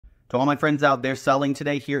To all my friends out there selling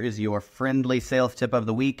today, here is your friendly sales tip of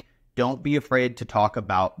the week. Don't be afraid to talk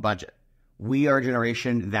about budget. We are a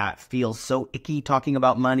generation that feels so icky talking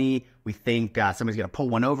about money. We think somebody's going to pull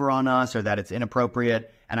one over on us or that it's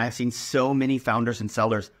inappropriate. And I've seen so many founders and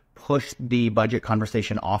sellers push the budget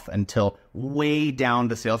conversation off until way down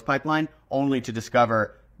the sales pipeline, only to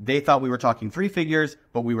discover they thought we were talking 3 figures,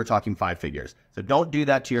 but we were talking 5 figures. So don't do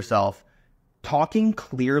that to yourself. Talking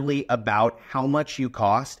clearly about how much you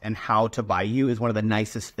cost and how to buy you is one of the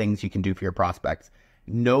nicest things you can do for your prospects.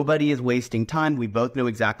 Nobody is wasting time. We both know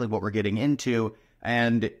exactly what we're getting into.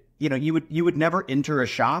 And you would never enter a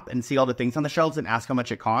shop and see all the things on the shelves and ask how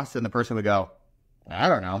much it costs, and the person would go, I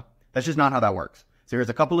don't know. That's just not how that works. So here's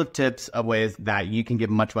a couple of tips of ways that you can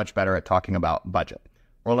get much, much better at talking about budget.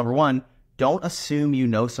 Rule number 1, don't assume you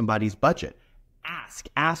know somebody's budget.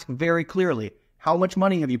 Ask very clearly. How much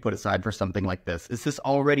money have you put aside for something like this? Is this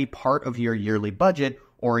already part of your yearly budget,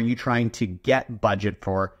 or are you trying to get budget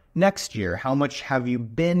for next year? How much have you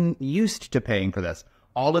been used to paying for this?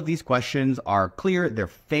 All of these questions are clear, they're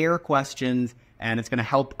fair questions, and it's going to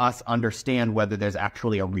help us understand whether there's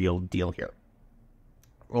actually a real deal here.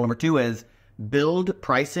 Rule number 2 is build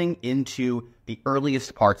pricing into the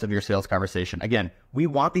earliest parts of your sales conversation. Again, we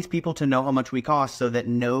want these people to know how much we cost so that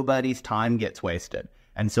nobody's time gets wasted.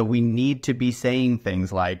 And so we need to be saying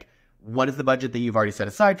things like, what is the budget that you've already set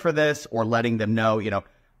aside for this? Or letting them know,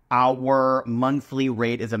 our monthly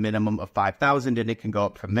rate is a minimum of $5,000 and it can go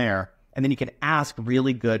up from there. And then you can ask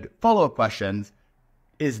really good follow-up questions.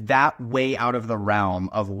 Is that way out of the realm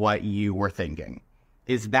of what you were thinking?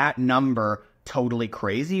 Is that number totally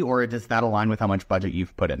crazy, or does that align with how much budget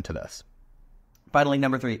you've put into this? Finally,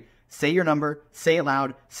 number 3, say your number, say it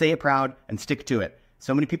loud, say it proud, and stick to it.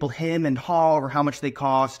 So many people hem and haw over how much they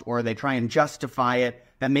cost, or they try and justify it.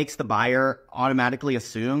 That makes the buyer automatically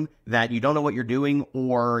assume that you don't know what you're doing,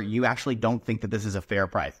 or you actually don't think that this is a fair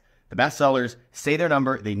price. The best sellers say their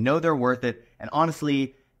number, they know they're worth it, and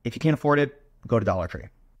honestly, if you can't afford it, go to Dollar Tree.